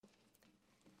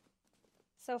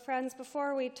So friends,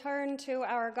 before we turn to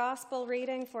our gospel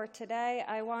reading for today,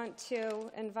 I want to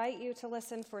invite you to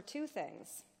listen for two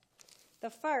things.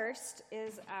 The first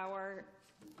is our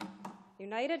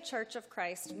United Church of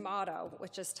Christ motto,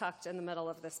 which is tucked in the middle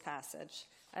of this passage.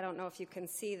 I don't know if you can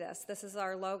see this. This is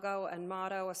our logo and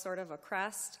motto, a sort of a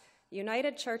crest.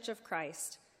 United Church of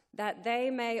Christ, that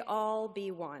they may all be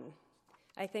one.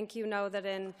 I think you know that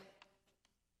in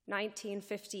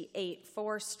 1958,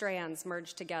 4 strands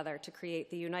merged together to create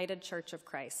the United Church of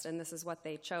Christ, and this is what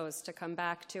they chose to come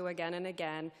back to again and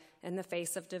again in the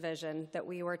face of division, that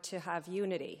we were to have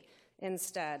unity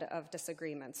instead of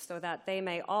disagreements, so that they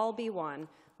may all be one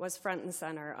was front and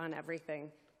center on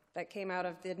everything that came out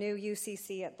of the new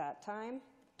UCC at that time.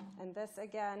 And this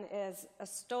again is a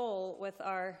stole with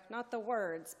our, not the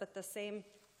words, but the same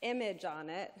image on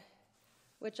it,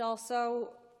 which also,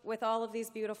 with all of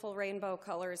these beautiful rainbow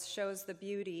colors, shows the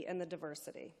beauty and the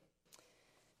diversity.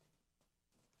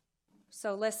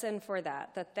 So listen for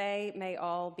that they may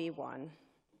all be one.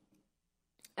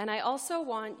 And I also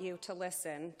want you to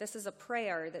listen. This is a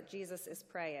prayer that Jesus is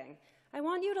praying. I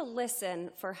want you to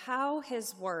listen for how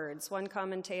his words, one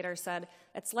commentator said,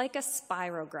 it's like a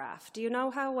spirograph. Do you know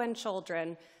how when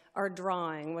children are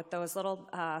drawing with those little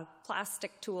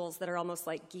plastic tools that are almost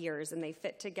like gears and they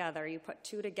fit together, you put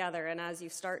two together, and as you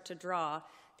start to draw,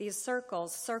 these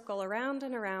circles circle around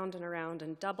and around and around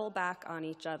and double back on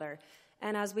each other.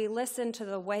 And as we listen to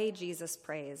the way Jesus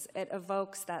prays, it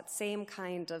evokes that same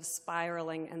kind of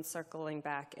spiraling and circling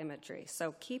back imagery.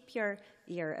 So keep your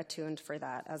ear attuned for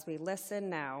that as we listen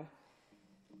now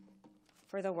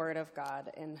for the word of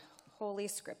God in Holy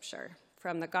Scripture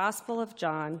from the Gospel of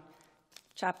John,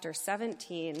 chapter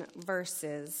 17,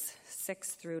 verses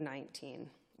 6 through 19,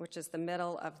 which is the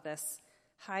middle of this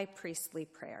high priestly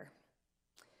prayer.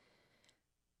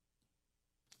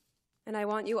 And I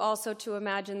want you also to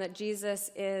imagine that Jesus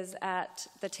is at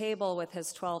the table with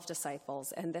his 12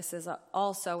 disciples, and this is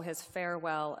also his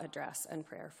farewell address and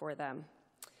prayer for them.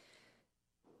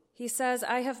 He says,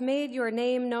 "I have made your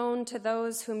name known to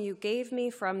those whom you gave me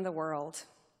from the world.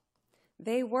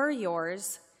 They were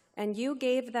yours, and you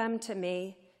gave them to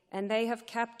me, and they have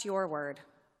kept your word.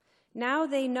 Now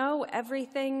they know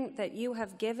everything that you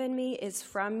have given me is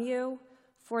from you,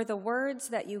 for the words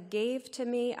that you gave to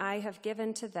me I have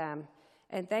given to them,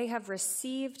 and they have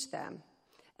received them,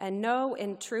 and know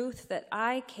in truth that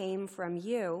I came from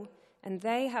you, and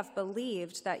they have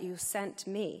believed that you sent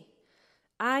me.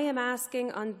 I am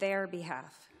asking on their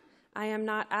behalf. I am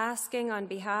not asking on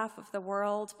behalf of the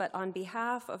world, but on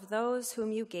behalf of those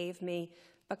whom you gave me,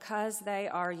 because they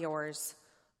are yours.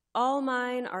 All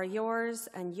mine are yours,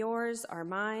 and yours are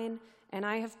mine, and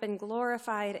I have been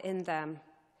glorified in them.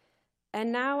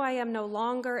 And now I am no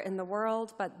longer in the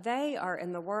world, but they are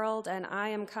in the world, and I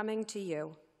am coming to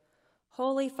you.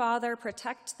 Holy Father,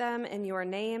 protect them in your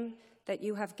name that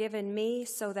you have given me,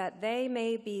 so that they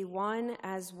may be one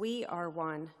as we are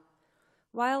one.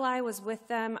 While I was with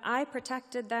them, I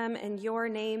protected them in your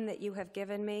name that you have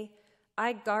given me.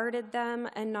 I guarded them,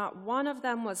 and not one of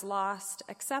them was lost,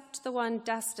 except the one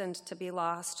destined to be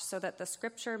lost, so that the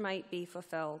scripture might be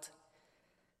fulfilled.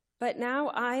 But now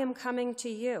I am coming to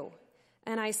you,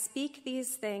 and I speak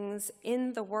these things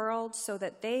in the world so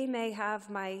that they may have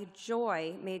my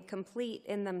joy made complete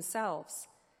in themselves.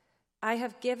 I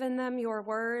have given them your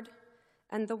word,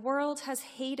 and the world has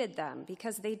hated them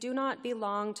because they do not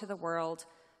belong to the world,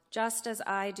 just as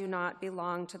I do not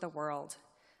belong to the world.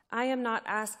 I am not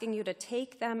asking you to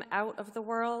take them out of the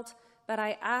world, but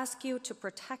I ask you to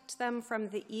protect them from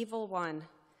the evil one.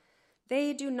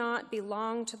 They do not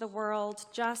belong to the world,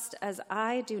 just as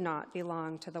I do not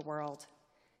belong to the world.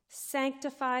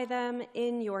 Sanctify them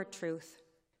in your truth.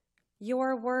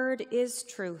 Your word is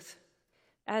truth.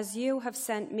 As you have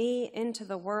sent me into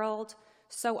the world,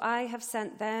 so I have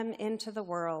sent them into the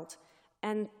world.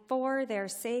 And for their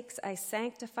sakes I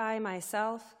sanctify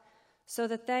myself, so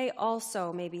that they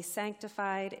also may be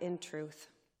sanctified in truth."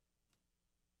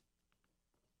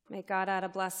 May God add a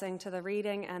blessing to the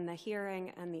reading and the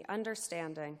hearing and the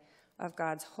understanding of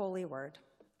God's holy word.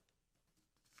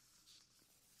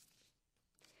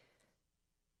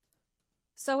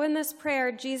 So in this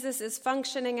prayer, Jesus is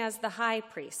functioning as the high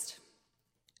priest.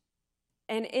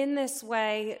 And in this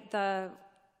way, the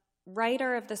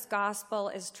writer of this gospel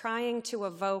is trying to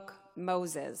evoke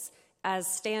Moses as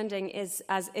standing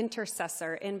as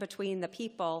intercessor in between the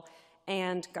people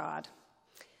and God,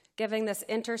 giving this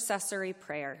intercessory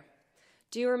prayer.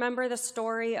 Do you remember the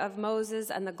story of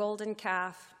Moses and the golden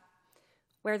calf,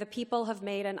 where the people have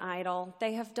made an idol?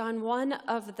 They have done one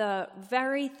of the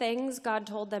very things God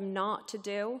told them not to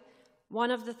do, one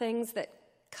of the things that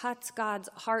cuts God's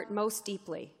heart most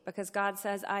deeply, because God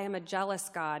says, I am a jealous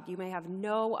God. You may have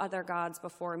no other gods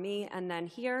before me. And then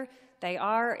here they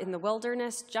are in the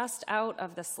wilderness, just out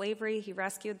of the slavery he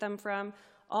rescued them from,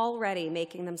 already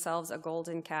making themselves a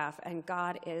golden calf. And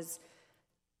God is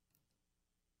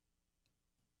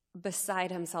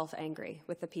beside himself angry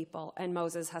with the people. And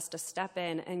Moses has to step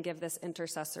in and give this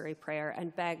intercessory prayer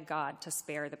and beg God to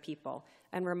spare the people.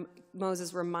 And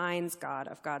Moses reminds God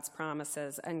of God's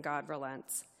promises, and God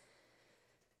relents.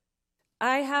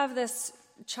 I have this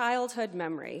childhood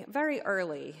memory, very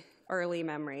early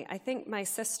memory. I think my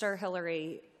sister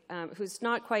Hillary, who's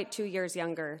not quite 2 years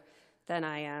younger than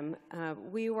I am,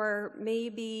 we were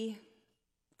maybe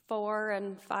 4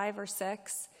 and 5 or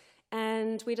 6,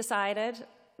 and we decided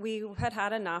we had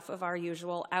had enough of our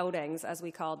usual outings, as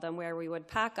we called them, where we would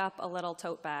pack up a little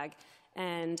tote bag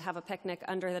and have a picnic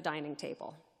under the dining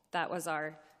table. That was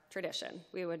our tradition.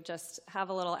 We would just have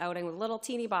a little outing with little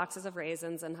teeny boxes of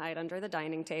raisins and hide under the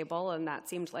dining table, and that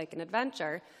seemed like an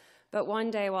adventure. But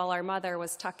one day, while our mother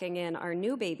was tucking in our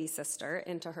new baby sister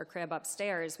into her crib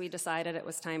upstairs, we decided it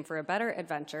was time for a better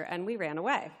adventure, and we ran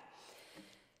away.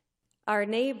 Our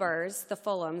neighbors, the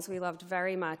Fulhams, we loved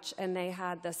very much, and they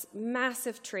had this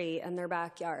massive tree in their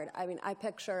backyard. I mean, I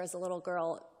picture as a little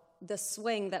girl, the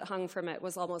swing that hung from it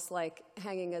was almost like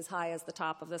hanging as high as the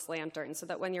top of this lantern, so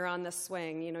that when you're on this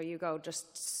swing, you go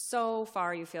just so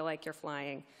far you feel like you're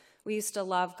flying. We used to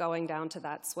love going down to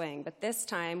that swing, but this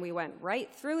time we went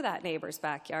right through that neighbor's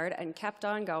backyard and kept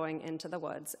on going into the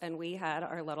woods, and we had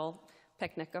our little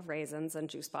picnic of raisins and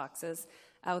juice boxes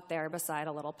out there beside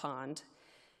a little pond.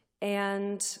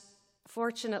 And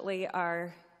fortunately,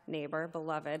 our neighbor,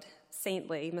 beloved,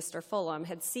 saintly Mr. Fulham,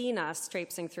 had seen us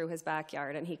traipsing through his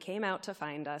backyard, and he came out to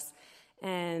find us,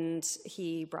 and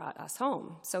he brought us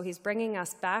home. So he's bringing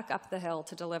us back up the hill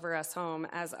to deliver us home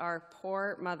as our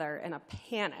poor mother, in a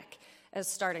panic, is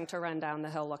starting to run down the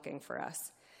hill looking for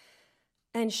us.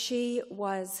 And she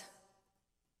was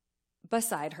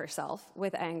beside herself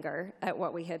with anger at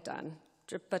what we had done,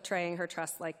 betraying her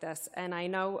trust like this. And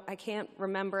I can't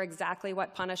remember exactly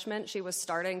what punishment she was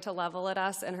starting to level at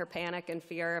us in her panic and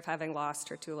fear of having lost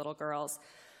her 2 little girls.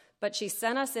 But she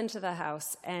sent us into the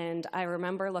house, and I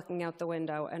remember looking out the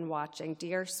window and watching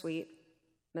dear, sweet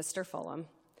Mr. Fulham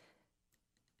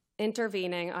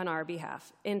intervening on our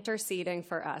behalf, interceding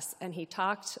for us. And he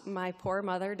talked my poor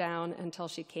mother down until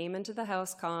she came into the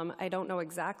house calm. I don't know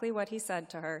exactly what he said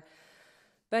to her,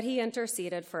 but he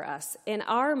interceded for us. In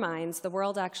our minds, the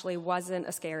world actually wasn't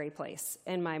a scary place.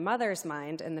 In my mother's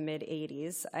mind, in the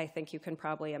mid-'80s, I think you can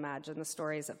probably imagine the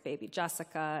stories of baby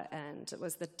Jessica, and it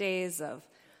was the days of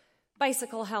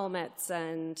bicycle helmets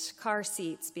and car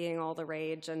seats being all the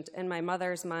rage. And in my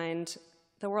mother's mind,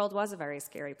 the world was a very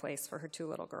scary place for her 2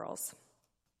 little girls.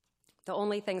 The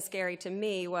only thing scary to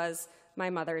me was my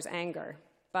mother's anger,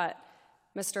 but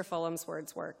Mr. Fulham's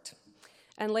words worked.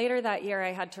 And later that year,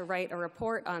 I had to write a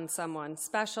report on someone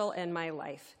special in my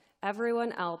life.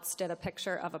 Everyone else did a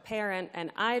picture of a parent,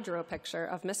 and I drew a picture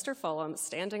of Mr. Fulham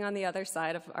standing on the other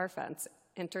side of our fence,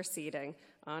 interceding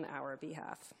on our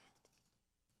behalf.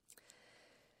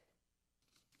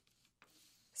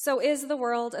 So is the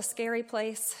world a scary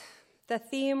place? The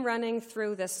theme running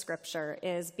through this scripture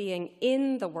is being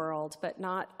in the world, but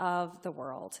not of the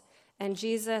world. And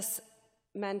Jesus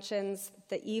mentions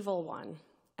the evil one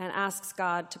and asks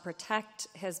God to protect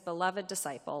his beloved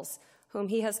disciples, whom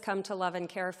he has come to love and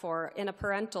care for in a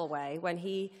parental way. When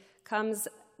he comes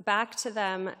back to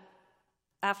them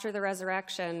after the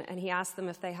resurrection and he asks them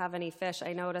if they have any fish,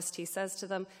 I noticed he says to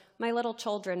them, "My little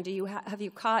children, have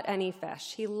you caught any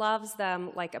fish?" He loves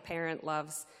them like a parent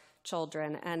loves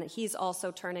children, and he's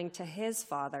also turning to his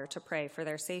Father to pray for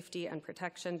their safety and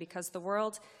protection, because the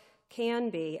world can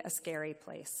be a scary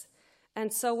place.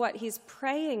 And so what he's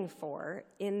praying for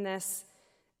in this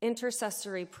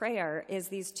intercessory prayer is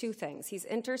these 2 things. He's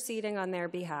interceding on their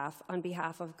behalf, on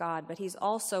behalf of God, but he's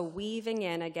also weaving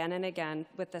in again and again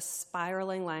with this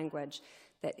spiraling language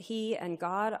that he and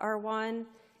God are one,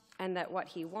 and that what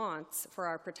he wants for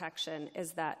our protection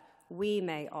is that we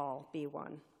may all be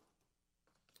one.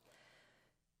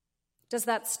 Does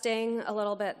that sting a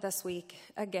little bit this week,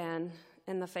 again,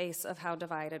 in the face of how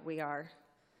divided we are?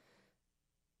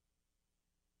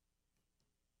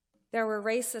 There were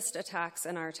racist attacks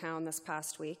in our town this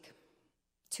past week.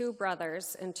 2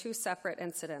 brothers in 2 separate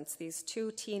incidents, these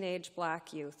 2 teenage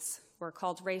black youths, were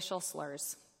called racial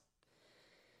slurs.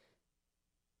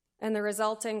 And the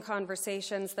resulting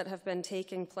conversations that have been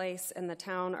taking place in the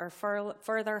town are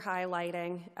further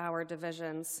highlighting our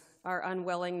divisions, our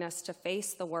unwillingness to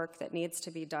face the work that needs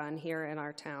to be done here in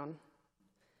our town.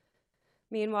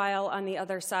 Meanwhile, on the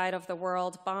other side of the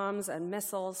world, bombs and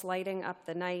missiles lighting up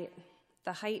the night,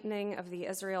 the heightening of the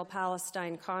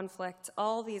Israel-Palestine conflict,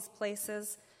 all these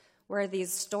places where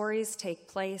these stories take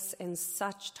place in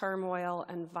such turmoil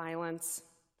and violence.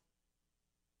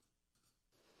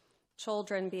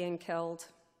 Children being killed,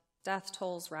 death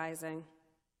tolls rising.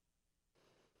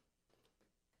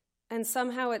 And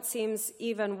somehow it seems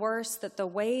even worse that the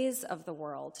ways of the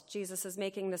world, Jesus is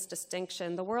making this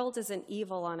distinction, the world isn't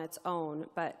evil on its own,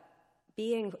 but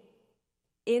being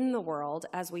in the world,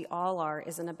 as we all are,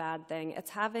 isn't a bad thing.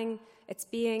 It's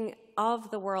being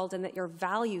of the world, and that your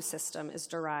value system is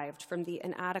derived from the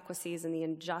inadequacies and the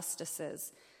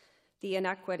injustices, the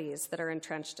inequities that are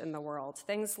entrenched in the world.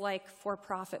 Things like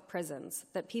for-profit prisons,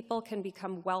 that people can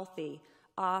become wealthy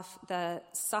off the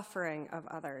suffering of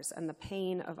others and the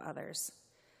pain of others.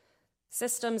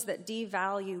 Systems that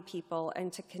devalue people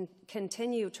and to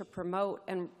continue to promote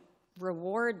and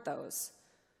reward those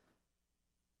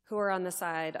who are on the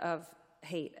side of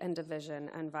hate and division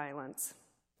and violence.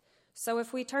 So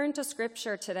if we turn to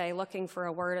Scripture today looking for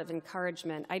a word of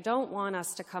encouragement, I don't want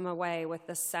us to come away with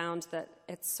this sound that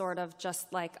it's sort of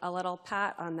just like a little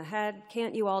pat on the head.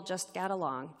 Can't you all just get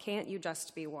along? Can't you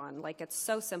just be one? Like it's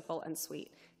so simple and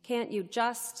sweet. Can't you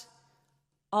just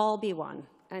all be one?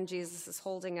 And Jesus is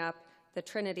holding up the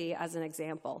Trinity as an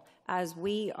example, as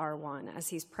we are one, as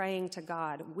he's praying to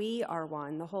God. We are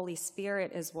one. The Holy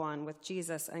Spirit is one with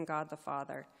Jesus and God the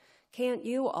Father. Can't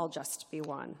you all just be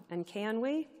one? And can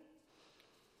we?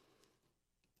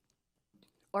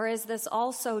 Or is this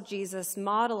also Jesus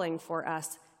modeling for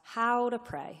us how to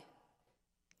pray,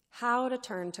 how to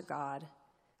turn to God?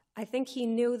 I think he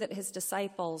knew that his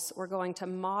disciples were going to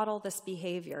model this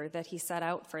behavior that he set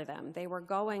out for them. They were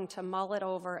going to mull it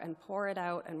over and pour it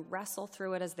out and wrestle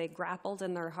through it as they grappled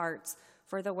in their hearts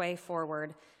for the way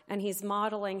forward. And he's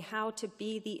modeling how to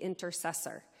be the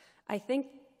intercessor. I think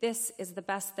this is the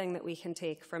best thing that we can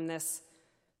take from this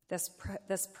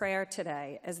prayer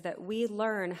today, is that we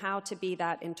learn how to be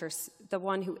that the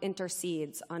one who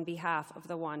intercedes on behalf of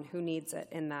the one who needs it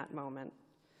in that moment.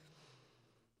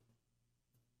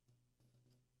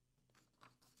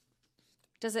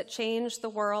 Does it change the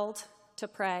world to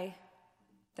pray,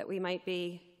 that we might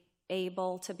be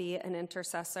able to be an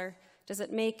intercessor? Does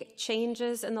it make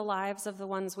changes in the lives of the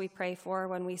ones we pray for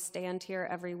when we stand here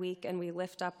every week and we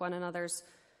lift up one another's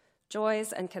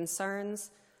joys and concerns?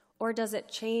 Or does it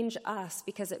change us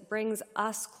because it brings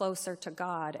us closer to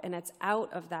God, and it's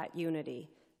out of that unity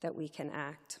that we can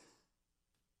act?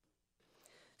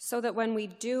 So that when we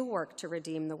do work to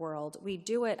redeem the world, we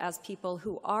do it as people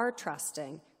who are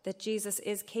trusting that Jesus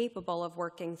is capable of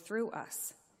working through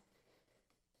us.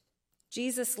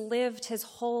 Jesus lived his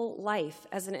whole life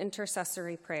as an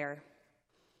intercessory prayer.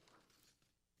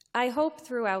 I hope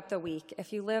throughout the week,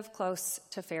 if you live close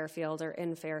to Fairfield or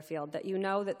in Fairfield, that you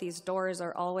know that these doors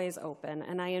are always open.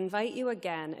 And I invite you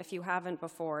again, if you haven't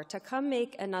before, to come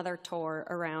make another tour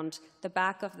around the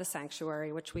back of the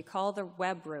sanctuary, which we call the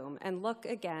Web Room, and look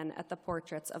again at the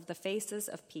portraits of the faces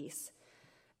of peace.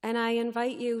 And I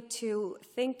invite you to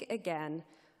think again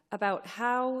about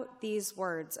how these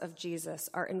words of Jesus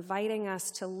are inviting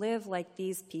us to live like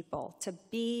these people, to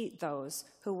be those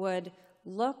who would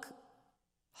look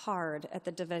hard at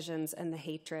the divisions and the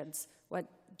hatreds, what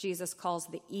Jesus calls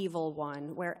the evil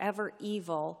one, wherever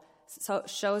evil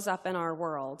shows up in our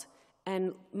world,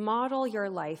 and model your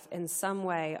life in some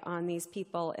way on these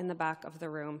people in the back of the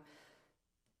room.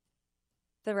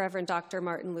 The Reverend Dr.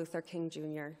 Martin Luther King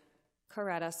Jr.,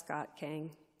 Coretta Scott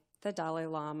King, the Dalai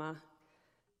Lama,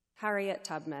 Harriet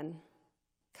Tubman.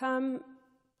 Come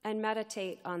and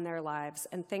meditate on their lives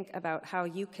and think about how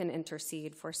you can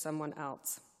intercede for someone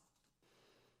else.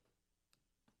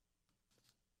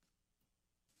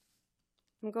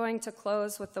 I'm going to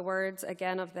close with the words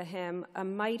again of the hymn, "A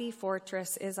mighty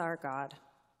fortress is our God."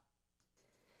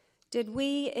 Did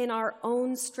we in our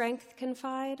own strength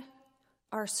confide,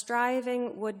 our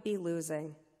striving would be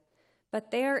losing. But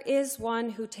there is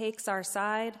one who takes our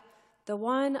side, the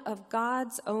one of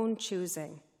God's own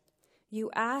choosing. You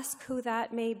ask who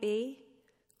that may be?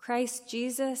 Christ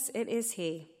Jesus, it is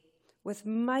he, with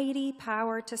mighty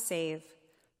power to save,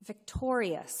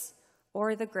 victorious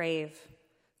o'er the grave.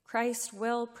 Christ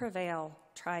will prevail,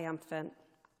 triumphant.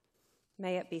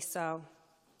 May it be so.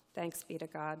 Thanks be to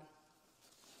God.